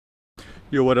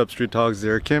Yo, what up, Street Talks?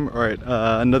 There, Kim. All right,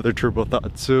 another turbo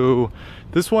thought. So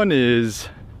this one is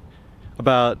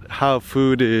about how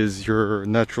food is your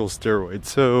natural steroid.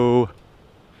 So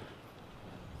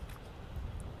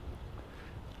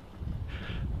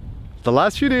the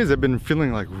last few days I've been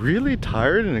feeling like really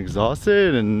tired and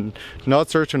exhausted and not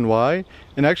certain why.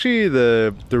 And actually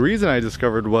the reason I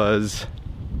discovered was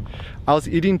I was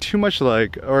eating too much,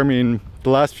 the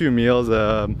last few meals,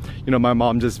 my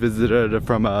mom just visited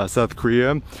from South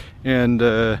Korea,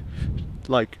 and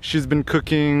she's been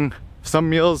cooking some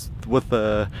meals with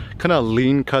kind of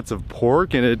lean cuts of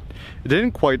pork, and it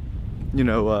didn't quite,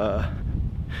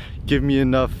 give me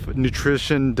enough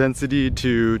nutrition density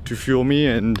to fuel me.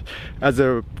 And as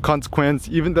a consequence,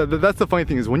 even that's the funny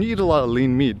thing, is when you eat a lot of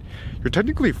lean meat, you're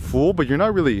technically full, but you're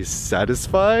not really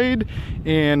satisfied.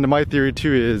 And my theory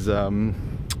too is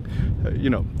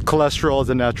cholesterol is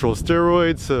a natural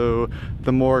steroid, so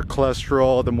the more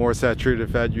cholesterol, the more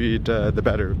saturated fat you eat, the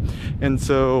better. And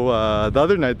so the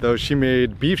other night though, she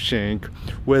made beef shank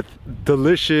with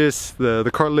delicious, the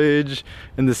cartilage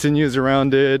and the sinews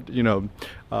around it,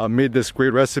 made this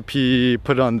great recipe,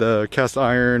 put it on the cast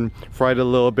iron, fried it a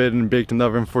little bit and baked in the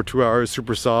oven for 2 hours,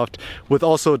 super soft, with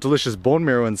also delicious bone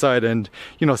marrow inside. And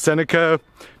Seneca,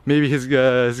 maybe he's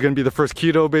gonna be the first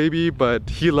keto baby, but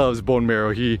he loves bone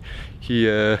marrow.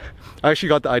 I actually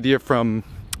got the idea from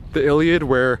the Iliad,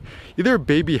 where either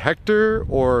baby Hector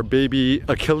or baby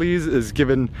Achilles is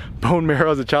given bone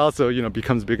marrow as a child, so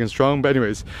becomes big and strong. But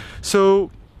anyways,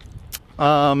 so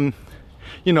I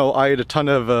ate a ton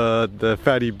of the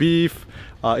fatty beef,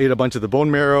 ate a bunch of the bone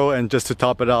marrow, and just to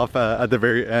top it off, at the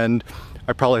very end,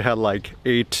 I probably had like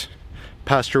 8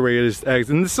 pasture-raised eggs.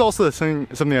 And this is also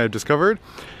something I've discovered.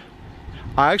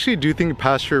 I actually do think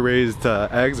pasture-raised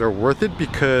eggs are worth it,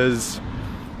 because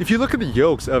if you look at the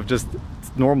yolks of just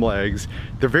normal eggs,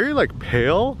 they're very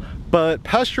pale, but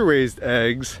pasture-raised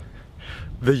eggs,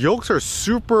 the yolks are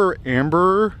super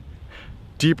amber,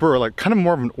 deeper, kind of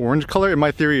more of an orange color. And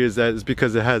my theory is that it's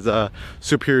because it has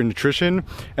superior nutrition.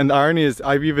 And the irony is,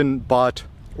 I've even bought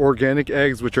organic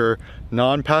eggs which are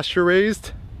non-pasture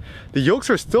raised. The yolks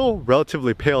are still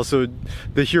relatively pale. So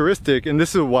the heuristic, and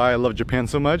this is why I love Japan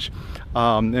so much,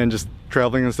 and just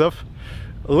traveling and stuff,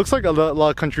 it looks like a lot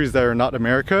of countries that are not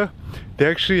America, they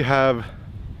actually have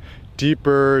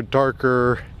deeper,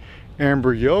 darker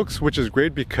amber yolks, which is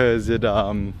great because it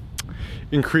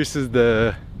increases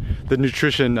the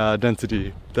nutrition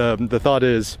density. The thought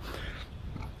is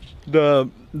the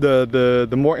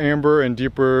more amber and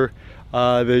deeper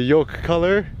the yolk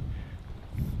color,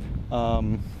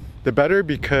 the better,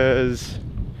 because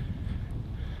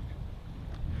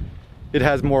it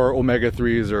has more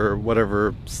omega-3s or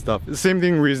whatever stuff. The same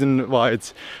reason why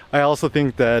I also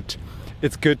think that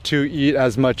it's good to eat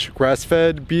as much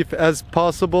grass-fed beef as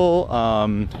possible.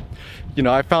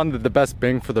 I found that the best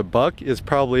bang for the buck is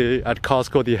probably at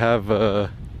Costco. They have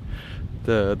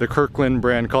the Kirkland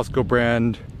brand, Costco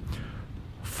brand,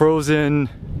 frozen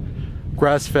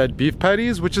grass-fed beef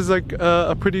patties, which is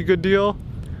a pretty good deal.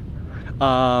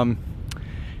 And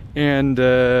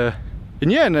the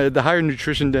higher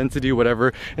nutrition density,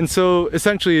 whatever. And so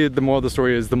essentially the moral of the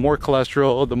story is, the more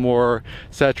cholesterol, the more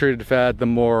saturated fat, the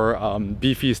more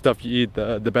beefy stuff you eat,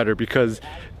 the better. Because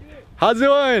how's it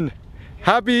going?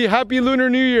 Happy Lunar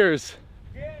New Year's.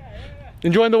 Yeah.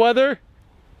 Enjoying the weather?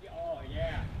 Oh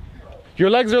yeah.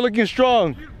 Your legs are looking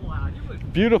strong. Beautiful out. You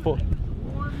look Beautiful.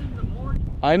 warm in the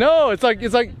morning. I know, it's like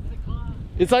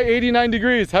 89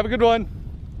 degrees. Have a good one.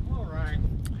 All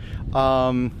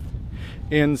right.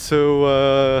 And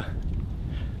so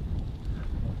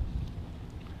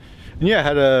I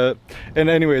had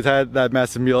that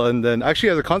massive meal, and then actually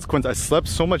as a consequence I slept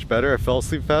so much better. I fell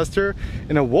asleep faster,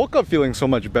 and I woke up feeling so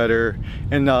much better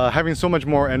and having so much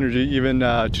more energy even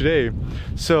today.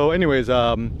 So anyways,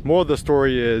 moral of the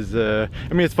story is,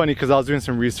 it's funny because I was doing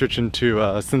some research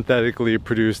into synthetically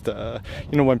produced,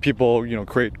 when people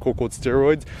create quote-unquote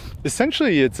steroids.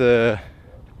 Essentially it's a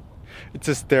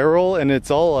sterile, and it's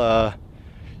all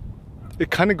it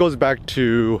kind of goes back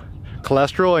to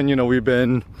cholesterol. And we've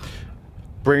been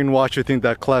brainwashed to think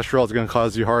that cholesterol is going to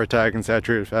cause you heart attack and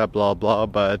saturated fat, blah blah,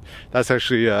 but that's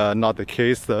actually not the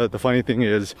case. The funny thing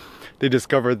is, they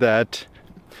discovered that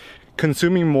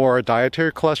consuming more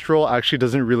dietary cholesterol actually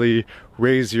doesn't really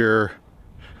raise your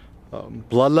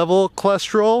blood level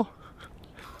cholesterol.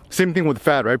 Same thing with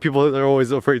fat, right? People are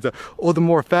always afraid that, oh, the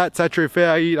more fat, saturated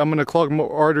fat I eat, I'm going to clog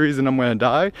more arteries and I'm going to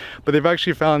die. But they've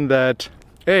actually found that,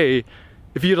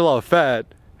 if you eat a lot of fat,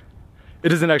 it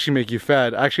doesn't actually make you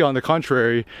fat. Actually, on the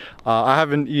contrary, I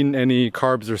haven't eaten any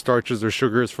carbs or starches or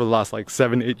sugars for the last like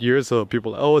 7-8 years. So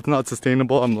people are like, oh, it's not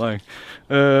sustainable. I'm like,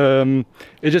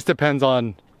 it just depends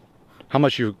on how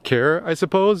much you care, I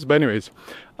suppose. But anyways,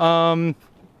 and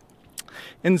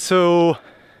so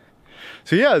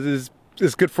yeah,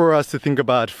 it's good for us to think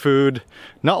about food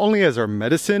not only as our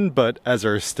medicine but as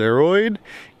our steroid,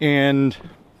 and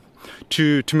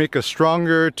to make us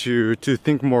stronger, to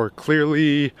think more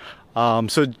clearly.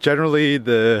 So generally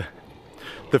the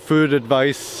food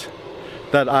advice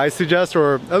that I suggest,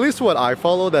 or at least what I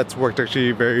follow, that's worked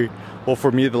actually very well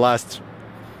for me the last,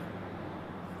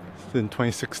 in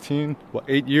 2016,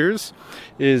 8 years,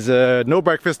 is no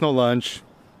breakfast, no lunch,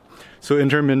 so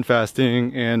intermittent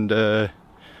fasting, and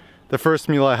the first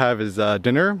meal I have is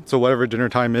dinner, so whatever dinner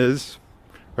time is,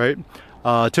 right?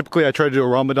 Typically I try to do a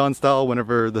Ramadan style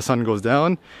whenever the sun goes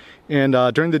down, and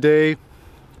during the day,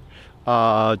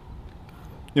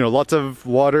 you know, lots of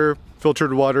water,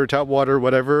 filtered water, tap water,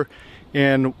 whatever.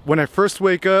 And when I first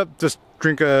wake up, just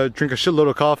drink a shitload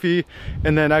of coffee.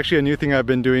 And then actually a new thing I've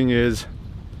been doing is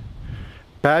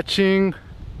batching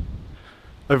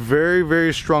a very,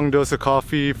 very strong dose of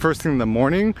coffee first thing in the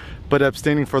morning, but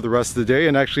abstaining for the rest of the day.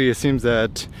 And actually it seems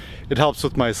that it helps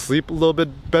with my sleep a little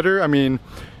bit better. I mean,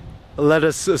 let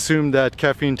us assume that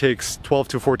caffeine takes 12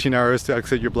 to 14 hours to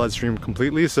exit your bloodstream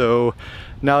completely. So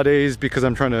nowadays, because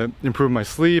I'm trying to improve my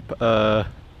sleep,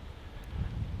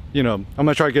 you know, I'm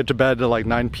gonna try to get to bed at like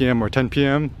 9 p.m. or 10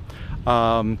 p.m.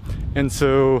 And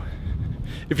so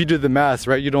if you do the math,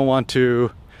 right, you don't want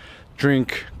to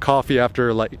drink coffee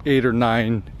after like 8 or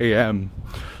 9 a.m.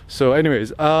 So anyways,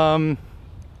 so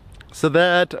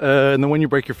that, and then when you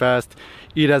break your fast,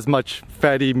 eat as much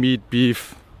fatty meat,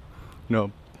 beef, you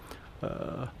know,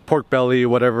 pork belly,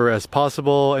 whatever as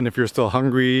possible. And if you're still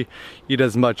hungry, eat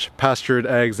as much pastured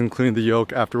eggs, including the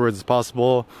yolk, afterwards as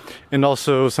possible. And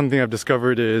also something I've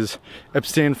discovered is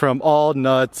abstain from all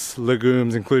nuts,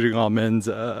 legumes, including almonds,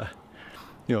 you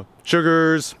know,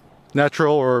 sugars,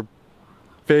 natural or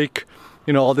fake,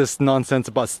 you know, all this nonsense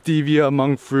about stevia,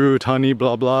 monk fruit, honey,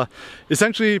 blah blah.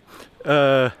 Essentially,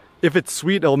 if it's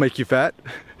sweet, it'll make you fat,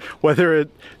 whether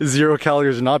it is 0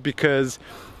 calories or not, because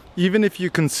even if you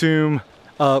consume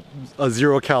a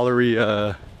 0 calorie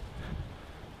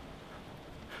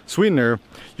sweetener,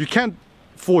 you can't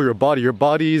fool your body. Your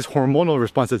body's hormonal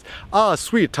response is,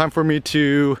 sweet, time for me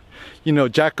to, you know,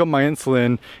 jack up my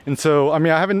insulin. And so, I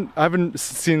mean, I haven't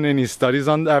seen any studies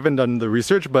on that, I haven't done the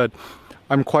research, but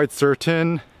I'm quite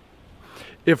certain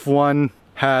if one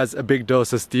has a big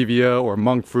dose of stevia or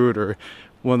monk fruit or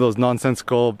one of those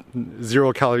nonsensical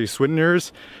 0 calorie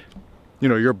sweeteners, you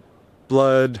know, your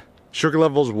blood sugar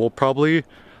levels will probably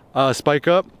spike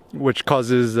up, which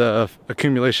causes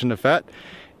accumulation of fat.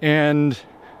 And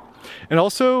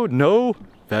also no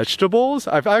vegetables.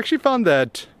 I've actually found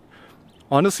that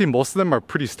honestly most of them are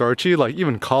pretty starchy, like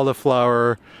even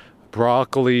cauliflower,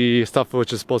 broccoli, stuff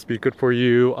which is supposed to be good for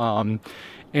you.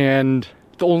 And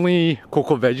the only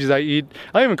cocoa veggies I eat,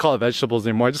 I don't even call it vegetables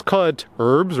anymore, I just call it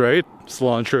herbs, right?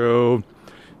 Cilantro,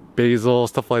 basil,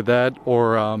 stuff like that,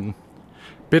 or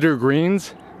bitter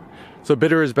greens. So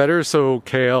bitter is better, so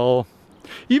kale,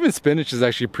 even spinach is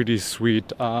actually pretty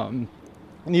sweet. And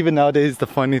even nowadays, the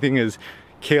funny thing is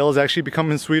kale is actually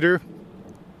becoming sweeter.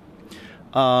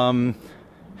 And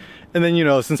then, you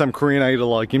know, since I'm Korean, I eat a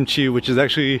lot of kimchi, which is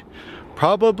actually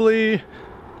probably,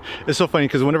 it's so funny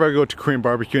because whenever I go to Korean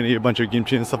barbecue and eat a bunch of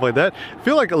kimchi and stuff like that, I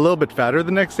feel like a little bit fatter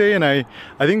the next day. And I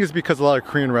think it's because a lot of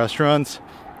Korean restaurants,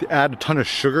 they add a ton of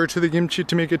sugar to the kimchi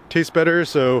to make it taste better.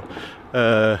 So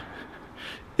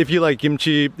if you like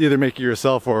kimchi, either make it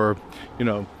yourself or, you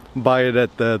know, buy it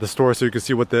at the store so you can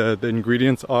see what the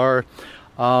ingredients are.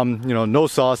 You know, no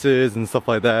sauces and stuff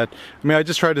like that. I mean, I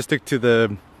just try to stick to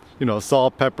the, you know,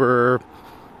 salt, pepper,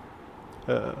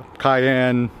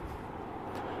 cayenne,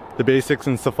 the basics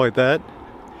and stuff like that.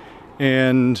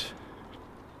 And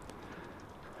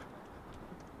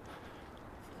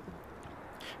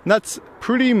that's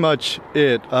pretty much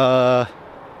it.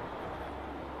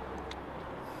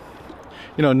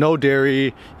 You know, no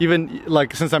dairy. Even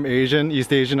like since I'm Asian,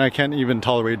 East Asian, I can't even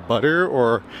tolerate butter.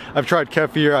 Or I've tried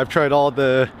kefir, I've tried all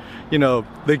the, you know,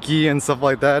 the ghee and stuff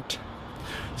like that.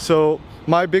 So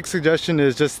my big suggestion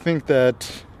is just think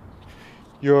that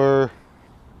your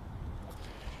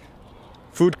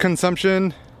food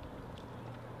consumption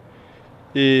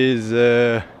is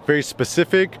very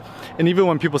specific. And even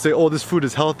when people say, oh, this food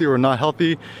is healthy or not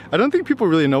healthy, I don't think people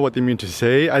really know what they mean to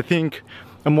say. I think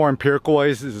a more empirical way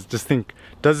is just think,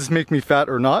 does this make me fat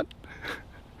or not?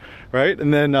 Right?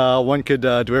 And then one could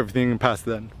do everything past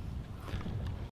then.